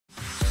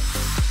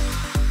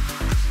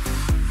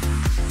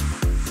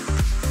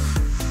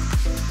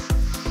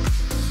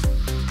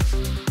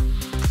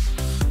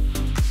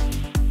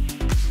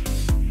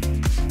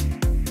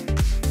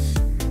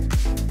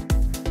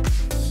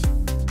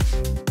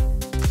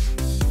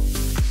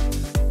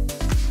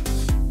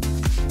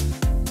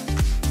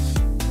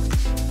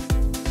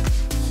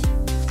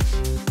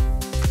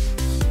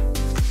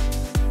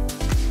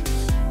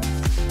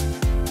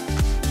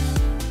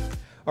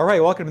All right,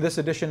 welcome to this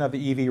edition of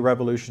the EV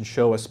Revolution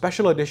Show, a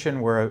special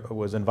edition where I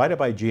was invited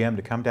by GM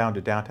to come down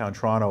to downtown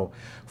Toronto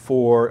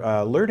for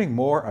learning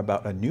more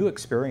about a new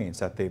experience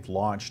that they've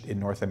launched in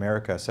North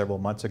America several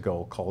months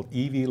ago called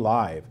EV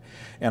Live.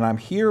 And I'm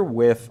here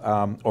with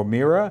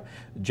Omira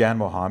Jan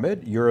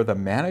Mohammed. You're the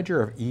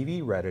manager of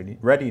EV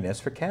Readiness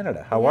for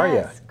Canada. How are you?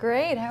 Yes,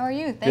 great. How are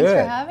you? Thanks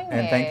for having me.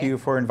 And thank you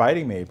for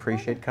inviting me.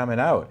 Appreciate coming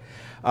out.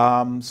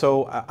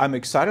 So I'm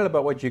excited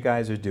about what you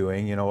guys are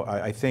doing. You know,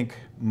 I think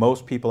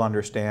most people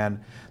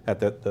understand that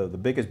the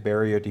biggest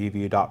barrier to EV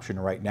adoption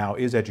right now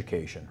is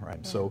education, right?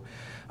 Yeah. So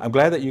I'm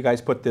glad that you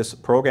guys put this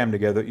program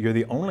together. You're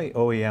the only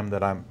OEM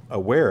that I'm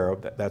aware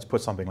of that's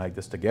put something like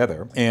this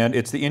together. And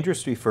it's the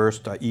industry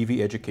first EV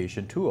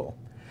education tool.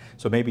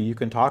 So maybe you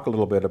can talk a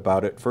little bit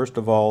about it. First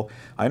of all,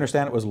 I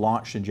understand it was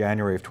launched in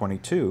January of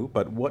 22,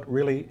 but what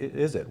really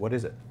is it? What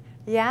is it?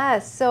 Yeah,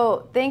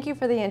 so thank you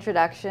for the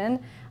introduction.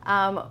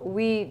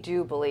 We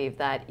do believe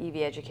that EV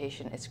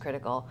education is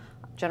critical.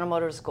 General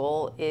Motors'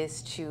 goal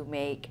is to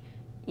make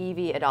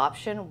EV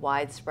adoption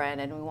widespread,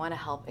 and we want to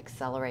help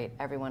accelerate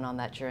everyone on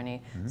that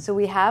journey. Mm-hmm. So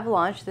we have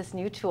launched this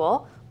new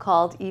tool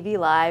called EV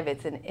Live.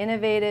 It's an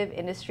innovative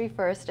industry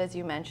first, as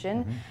you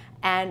mentioned. Mm-hmm.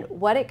 And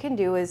what it can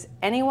do is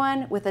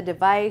anyone with a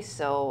device,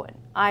 so an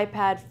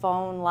iPad,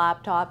 phone,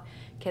 laptop,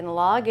 can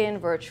log in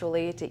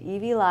virtually to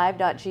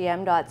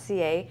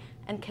evlive.gm.ca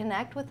and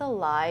connect with a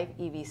live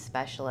EV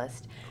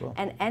specialist. Cool.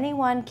 And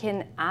anyone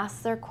can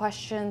ask their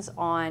questions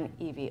on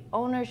EV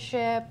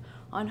ownership,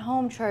 on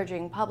home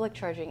charging, public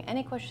charging,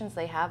 any questions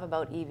they have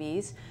about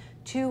EVs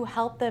to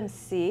help them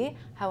see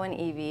how an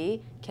EV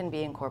can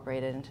be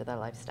incorporated into their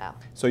lifestyle.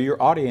 So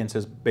your audience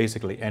is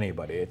basically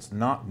anybody. It's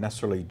not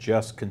necessarily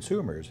just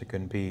consumers. It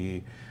can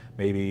be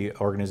maybe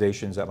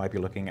organizations that might be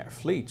looking at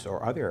fleets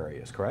or other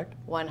areas, correct?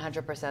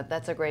 100%.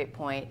 That's a great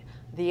point.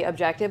 The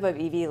objective of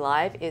EV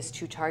Live is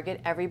to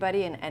target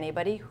everybody and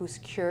anybody who's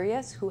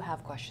curious, who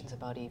have questions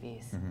about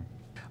EVs.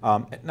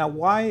 Mm-hmm. Now,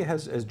 why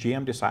has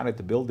GM decided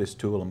to build this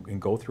tool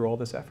and go through all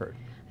this effort?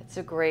 It's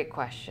a great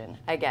question.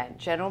 Again,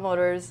 General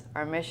Motors,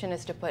 our mission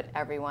is to put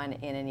everyone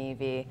in an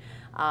EV.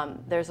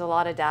 There's a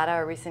lot of data,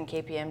 a recent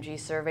KPMG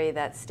survey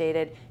that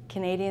stated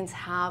Canadians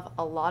have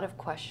a lot of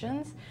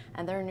questions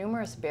and there are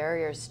numerous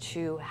barriers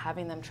to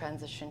having them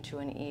transition to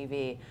an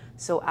EV.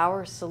 So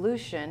our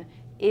solution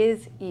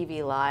is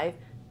EV Live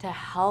to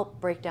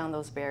help break down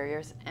those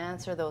barriers,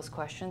 answer those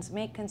questions,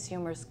 make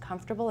consumers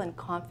comfortable and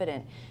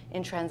confident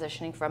in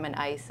transitioning from an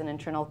ICE, an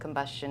internal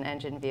combustion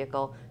engine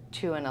vehicle,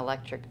 to an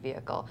electric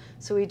vehicle.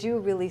 So we do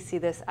really see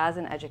this as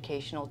an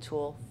educational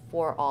tool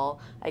for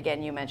all.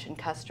 Again, you mentioned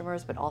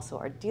customers, but also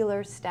our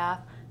dealers, staff,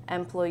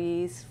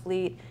 employees,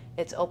 fleet.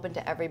 It's open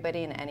to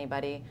everybody and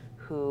anybody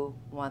who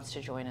wants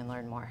to join and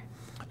learn more.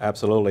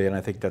 Absolutely, and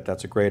I think that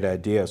that's a great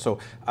idea. So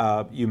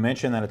you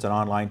mentioned that it's an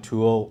online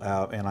tool,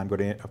 and I'm going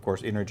to, of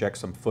course, interject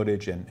some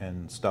footage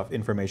and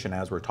information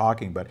as we're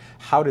talking, but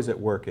how does it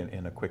work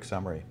in a quick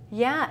summary?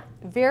 Yeah,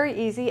 very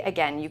easy.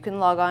 Again, you can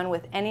log on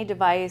with any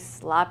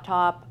device,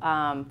 laptop,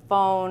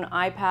 phone,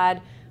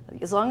 iPad.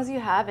 As long as you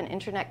have an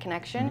internet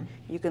connection,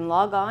 you can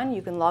log on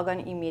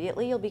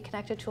immediately. You'll be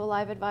connected to a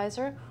live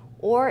advisor.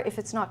 Or if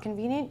it's not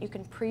convenient, you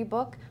can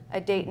pre-book a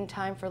date and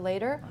time for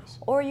later,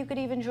 or you could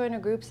even join a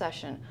group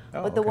session.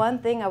 But the one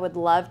thing I would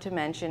love to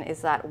mention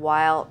is that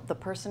while the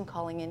person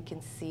calling in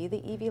can see the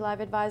EV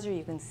Live Advisor,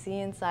 you can see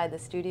inside the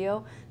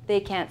studio,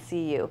 they can't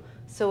see you.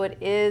 So it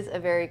is a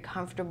very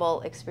comfortable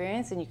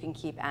experience and you can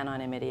keep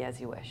anonymity as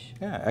you wish.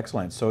 Yeah,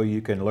 excellent. So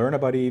you can learn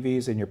about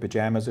EVs in your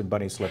pajamas and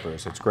bunny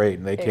slippers. It's great,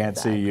 and they can't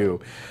see you.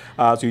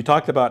 So you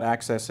talked about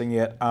accessing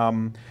it,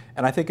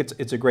 and I think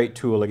it's a great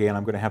tool. Again,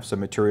 I'm going to have some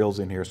materials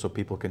in here so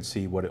people can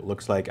see what it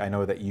looks like. I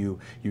know that you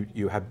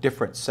have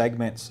different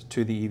segments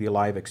to the EV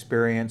Live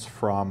experience,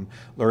 from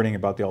learning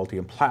about the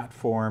Ultium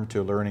platform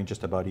to learning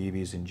just about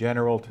EVs in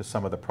general to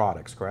some of the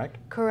products, correct?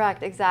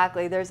 Correct,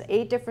 exactly. There's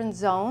 8 different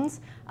zones.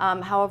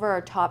 However,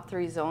 our top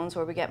 3 zones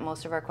where we get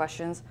most of our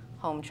questions: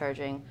 home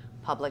charging,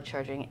 public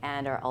charging,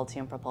 and our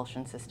Ultium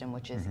propulsion system,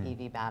 which is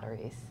EV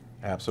batteries.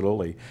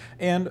 Absolutely.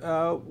 And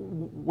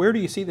where do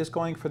you see this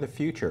going for the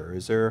future?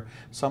 Is there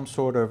some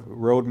sort of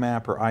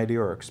roadmap or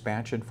idea or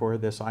expansion for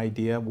this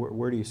idea?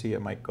 Where do you see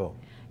it might go?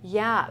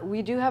 Yeah,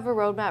 we do have a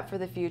roadmap for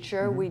the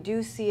future. We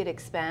do see it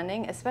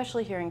expanding,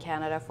 especially here in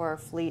Canada for our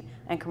fleet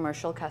and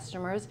commercial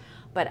customers.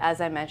 But as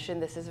I mentioned,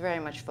 this is very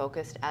much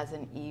focused as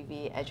an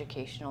EV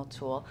educational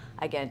tool,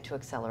 again, to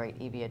accelerate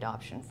EV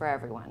adoption for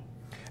everyone.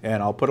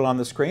 And I'll put it on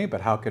the screen, but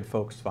how could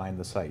folks find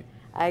the site?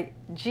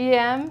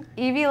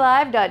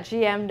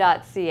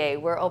 evlive.gm.ca.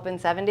 We're open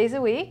 7 days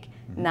a week,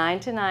 9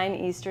 to 9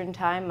 Eastern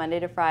Time, Monday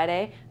to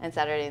Friday, and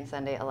Saturday and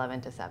Sunday, 11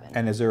 to 7.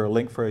 And is there a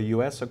link for a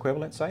U.S.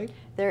 equivalent site?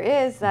 There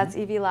is. That's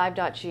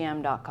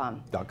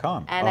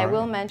evlive.gm.com. And I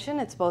will mention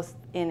it's both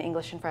in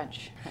English and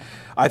French.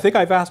 I think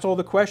I've asked all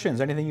the questions.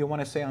 Anything you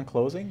want to say on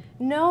closing?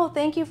 No,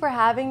 thank you for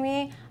having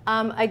me.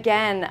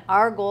 Again,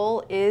 our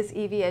goal is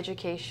EV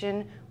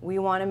education. We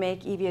want to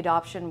make EV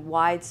adoption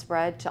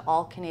widespread to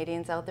all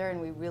Canadians out there, and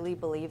we really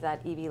believe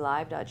that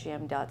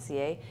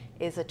evlive.gm.ca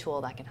is a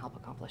tool that can help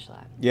accomplish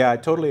that. Yeah, I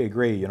totally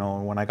agree. You know,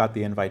 when I got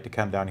the invite to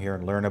come down here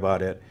and learn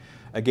about it,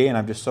 again,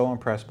 I'm just so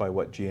impressed by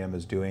what GM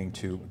is doing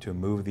to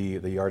move the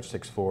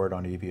yardsticks forward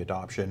on EV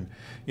adoption.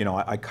 You know,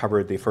 I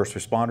covered the first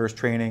responders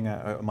training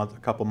a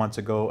couple months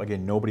ago.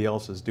 Again, nobody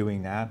else is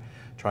doing that,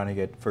 trying to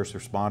get first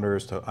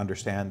responders to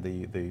understand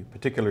the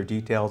particular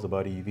details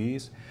about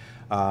EVs.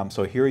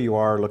 So here you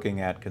are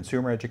looking at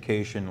consumer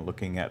education,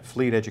 looking at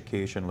fleet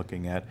education,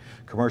 looking at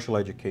commercial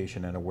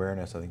education and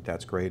awareness. I think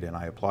that's great, and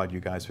I applaud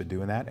you guys for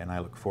doing that, and I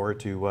look forward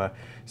to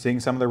seeing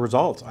some of the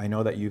results. I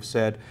know that you've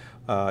said,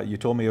 you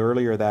told me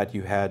earlier that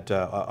you had,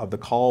 of the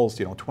calls,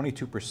 you know,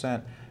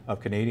 22% of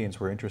Canadians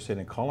were interested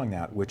in calling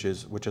that, which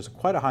is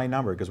quite a high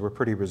number because we're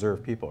pretty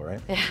reserved people, right?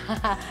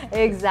 Yeah,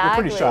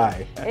 exactly. We're pretty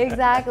shy.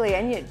 Exactly,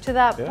 and to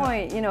that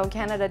point, you know,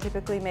 Canada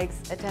typically makes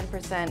a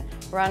 10%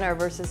 runner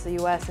versus the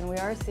U.S., and we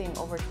are seeing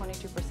over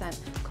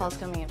 22% calls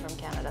coming in from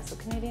Canada. So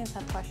Canadians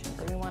have questions,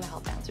 and we want to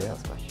help answer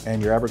those questions.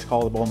 And your average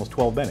call is almost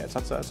 12 minutes.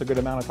 That's a good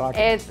amount of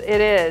talking. It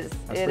is.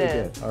 That's pretty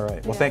good. All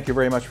right. Well, thank you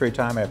very much for your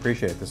time. I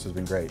appreciate it. This has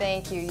been great.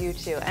 Thank you. You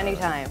too.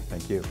 Anytime.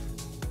 Thank you.